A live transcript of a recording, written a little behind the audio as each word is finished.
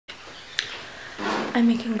I'm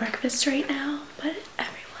making breakfast right now, but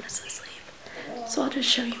everyone is asleep. So I'll just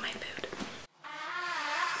show you my food.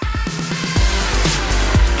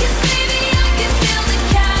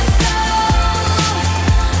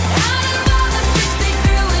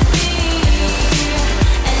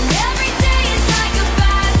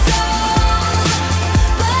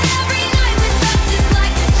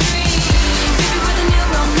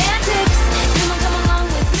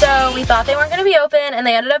 We thought they weren't going to be open, and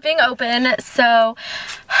they ended up being open, so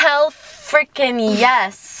hell freaking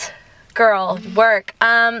yes, girl, work.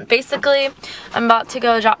 Basically, I'm about to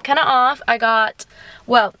go drop Kenna off.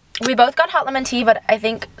 Well, we both got hot lemon tea, but I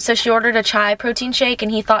think, so she ordered a chai protein shake,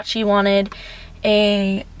 and he thought she wanted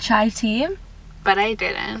a chai tea. But I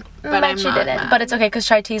didn't. But she didn't. But it's okay because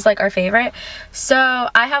chai tea is like our favorite. So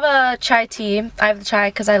I have a chai tea. I have the chai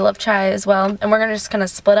because I love chai as well. And we're gonna just kind of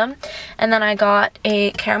split them. And then I got a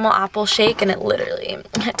caramel apple shake, and it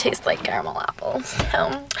tastes like caramel apples.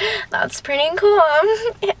 So that's pretty cool.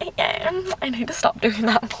 Yeah. I need to stop doing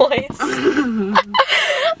that voice.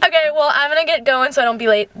 Okay, well I'm gonna get going so I don't be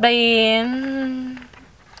late. Bye.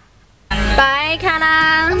 Bye,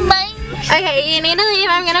 Kenna. Bye. Okay, you need to leave.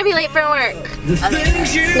 I'm gonna be late for work.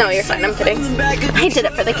 Okay. No, you're fine. I'm kidding. I did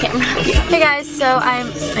it for the camera. Hey guys, so I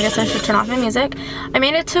guess I should turn off my music. I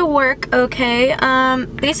made it to work, okay.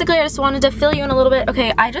 Basically I just wanted to fill you in a little bit.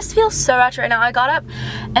 Okay, I just feel so ratchet right now. I got up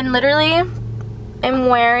and literally am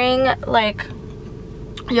wearing like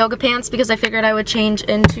yoga pants because I figured I would change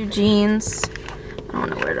into jeans. I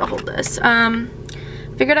don't know where to hold this.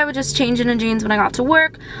 Figured I would just change into jeans when I got to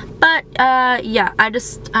work, but yeah, I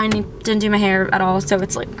didn't do my hair at all, so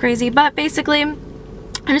it's like crazy. But basically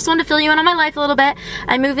I just wanted to fill you in on my life a little bit.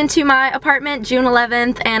 I moved into my apartment June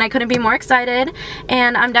 11th and I couldn't be more excited,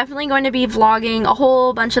 and I'm definitely going to be vlogging a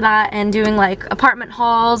whole bunch of that and doing like apartment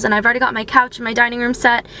hauls, and I've already got my couch and my dining room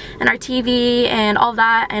set and our TV and all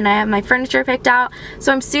that, and I have my furniture picked out,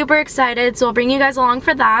 so I'm super excited. So I'll bring you guys along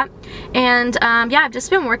for that. And yeah, I've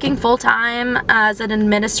just been working full-time as an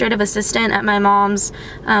administrative assistant at my mom's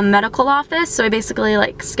medical office, so I basically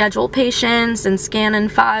like schedule patients and scan in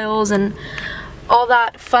files and all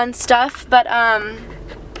that fun stuff. But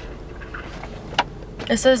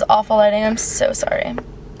this is awful lighting, I'm so sorry.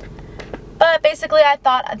 But basically I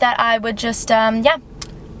thought that I would just yeah,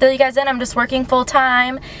 fill you guys in. I'm just working full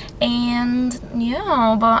time, and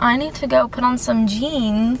yeah, but I need to go put on some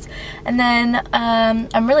jeans, and then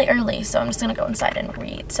I'm really early, so I'm just gonna go inside and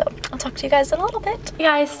read. So I'll talk to you guys in a little bit. Hey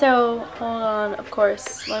guys, so hold on, of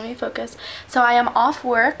course, let me focus. So I am off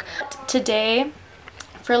work today.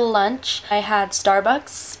 For lunch I had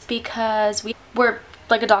Starbucks because we're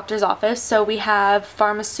like a doctor's office, so we have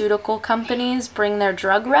pharmaceutical companies bring their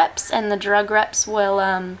drug reps, and the drug reps will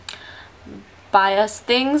buy us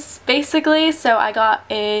things basically. So I got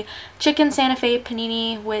a chicken Santa Fe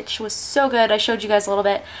panini, which was so good. I showed you guys a little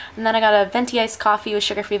bit, and then I got a venti iced coffee with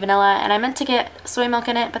sugar-free vanilla, and I meant to get soy milk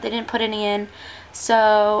in it, but they didn't put any in,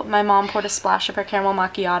 so my mom poured a splash of her caramel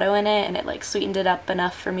macchiato in it, and it like sweetened it up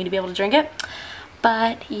enough for me to be able to drink it.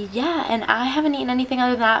 But yeah, and I haven't eaten anything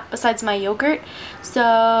other than that besides my yogurt,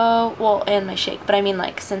 so, well, and my shake, but I mean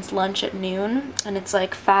like since lunch at noon, and it's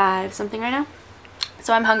like 5 something right now,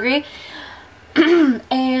 so I'm hungry.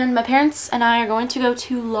 And my parents and I are going to go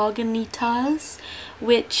to Lagunitas,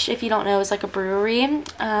 which, if you don't know, is like a brewery.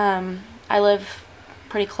 I live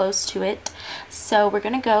pretty close to it, so we're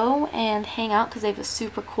gonna go and hang out because they have a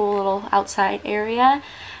super cool little outside area.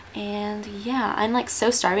 And yeah, I'm like so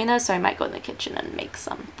starving though, so I might go in the kitchen and make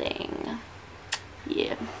something.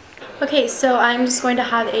 Yeah. Okay, so I'm just going to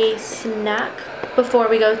have a snack before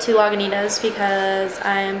we go to Lagunitas because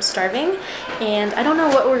I'm starving and I don't know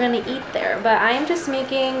what we're gonna eat there, but I am just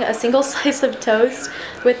making a single slice of toast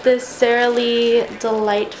with this Sara Lee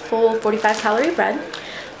delightful 45-calorie bread.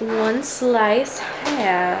 One slice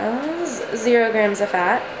has 0 grams of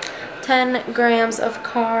fat, 10 grams of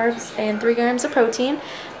carbs, and 3 grams of protein.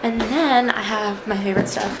 And then I have my favorite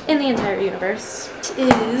stuff in the entire universe.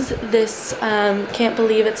 It is this can't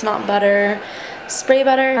believe it's not butter, spray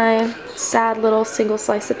butter. My sad little single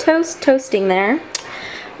slice of toast, toasting there.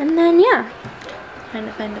 And then yeah, trying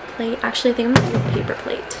to find a plate. Actually, I think I'm gonna get a paper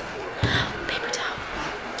plate. Paper towel,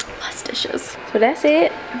 less dishes. So that's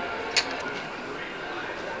it.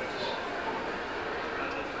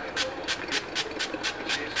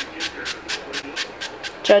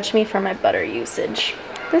 Judge me for my butter usage.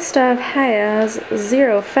 This stuff has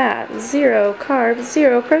 0 fat, 0 carbs,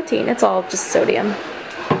 0 protein. It's all just sodium.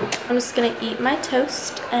 I'm just gonna eat my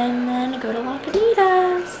toast and then go to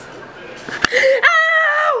Lagunitas.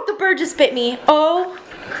 Ow! The bird just bit me. Oh,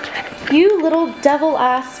 you little devil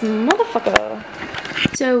ass motherfucker.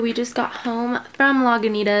 So we just got home from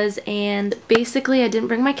Lagunitas, and basically I didn't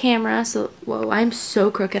bring my camera, so whoa, I'm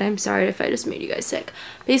so crooked. I'm sorry if I just made you guys sick.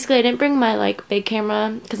 Basically I didn't bring my like big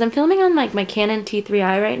camera because I'm filming on like my Canon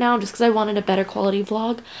T3i right now just because I wanted a better quality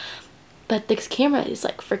vlog. But this camera is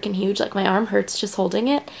like freaking huge, like my arm hurts just holding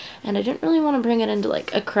it, and I didn't really want to bring it into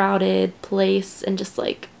like a crowded place and just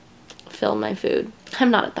like film my food.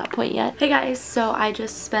 I'm not at that point yet. Hey guys, so I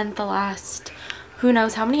just spent the last who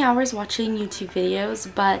knows how many hours watching YouTube videos,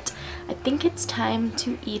 but I think it's time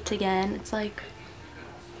to eat again. It's like,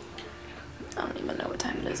 I don't even know what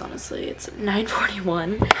time it is, honestly. It's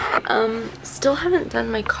 9:41. Still haven't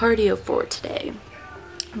done my cardio for today,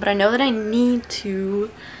 but I know that I need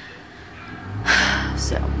to,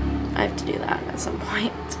 so I have to do that at some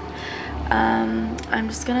point. I'm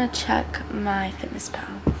just gonna check my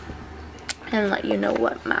FitnessPal and let you know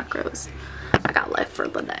what macros I got left for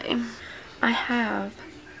the day. I have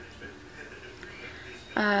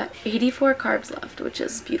 84 carbs left, which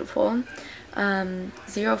is beautiful.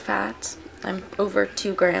 0 fat. I'm over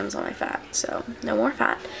 2 grams on my fat, so no more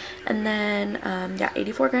fat. And then, yeah,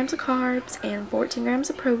 84 grams of carbs and 14 grams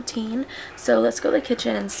of protein. So let's go to the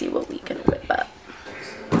kitchen and see what we can whip up.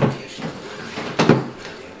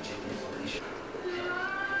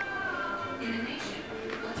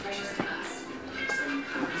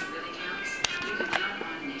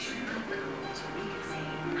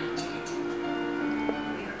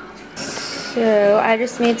 So I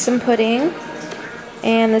just made some pudding,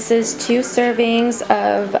 and this is 2 servings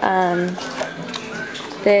of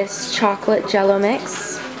this chocolate jello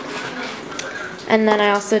mix, and then I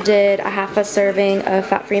also did a half a serving of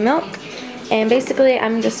fat-free milk. And basically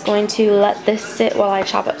I'm just going to let this sit while I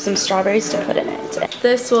chop up some strawberries to put in it.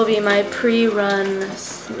 This will be my pre-run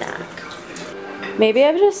snack. Maybe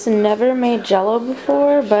I've just never made jello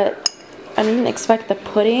before, but I didn't expect the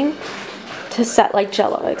pudding to set like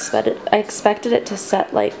jello. I expected it to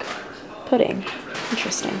set like pudding.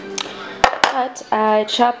 Interesting. But I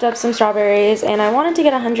chopped up some strawberries, and I wanted to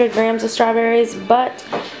get 100 grams of strawberries, but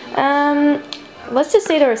let's just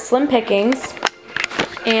say there were slim pickings,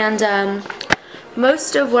 and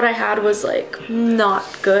most of what I had was like not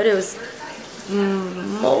good. It was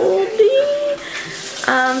moldy.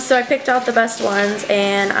 So I picked out the best ones,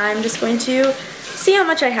 and I'm just going to see how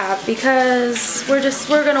much I have, because we're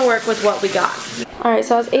gonna work with what we got. Alright,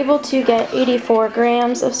 so I was able to get 84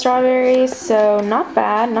 grams of strawberries, so not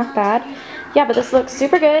bad, not bad. Yeah, but this looks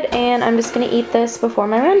super good, and I'm just gonna eat this before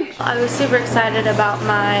my run. I was super excited about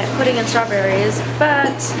my pudding and strawberries,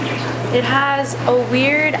 but it has a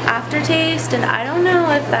weird aftertaste, and I don't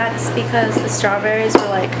know if that's because the strawberries were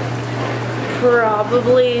like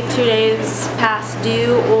probably 2 days past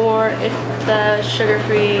due, or if the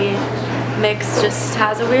sugar-free mix just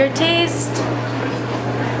has a weird taste.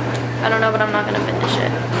 I don't know, but I'm not gonna finish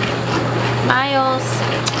it. Miles.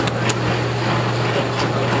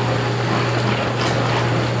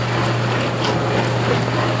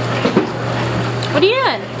 What are you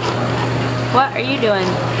doing? What are you doing?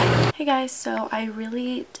 Hey guys, so I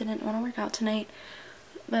really didn't want to work out tonight,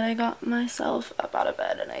 but I got myself up out of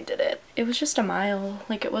bed and I did it. It was just a mile.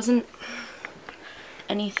 Like, it wasn't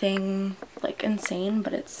anything like insane,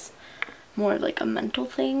 but it's more like a mental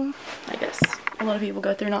thing. I guess a lot of people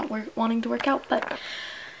go through not wanting to work out, but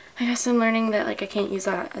I guess I'm learning that like I can't use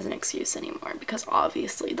that as an excuse anymore, because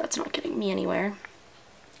obviously that's not getting me anywhere.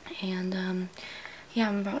 And yeah,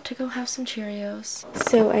 I'm about to go have some Cheerios.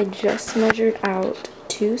 So I just measured out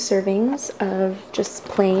 2 servings of just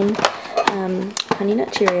plain Honey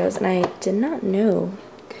Nut Cheerios, and I did not know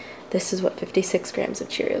this is what 56 grams of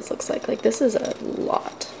Cheerios looks like. Like, this is a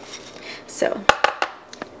lot. So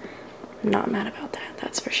not mad about that,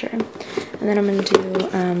 that's for sure. And then I'm gonna do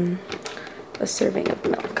a serving of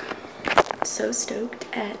milk. I'm so stoked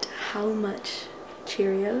at how much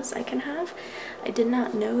Cheerios I can have. I did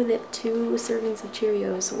not know that 2 servings of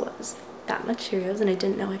Cheerios was that much Cheerios, and I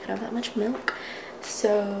didn't know I could have that much milk.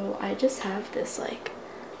 So I just have this like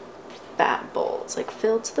fat bowl. It's like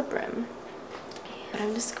filled to the brim. And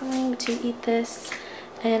I'm just going to eat this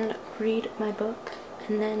and read my book,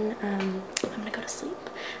 and then I'm gonna go to sleep.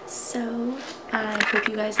 So I hope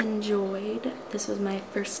you guys enjoyed. This was my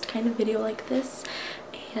first kind of video like this,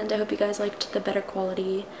 and I hope you guys liked the better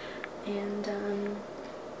quality. And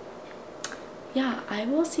yeah, I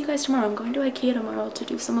will see you guys tomorrow. I'm going to IKEA tomorrow to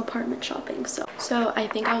do some apartment shopping, so I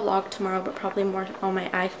think I'll vlog tomorrow, but probably more on my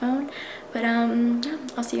iPhone. But yeah,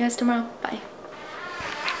 I'll see you guys tomorrow. Bye.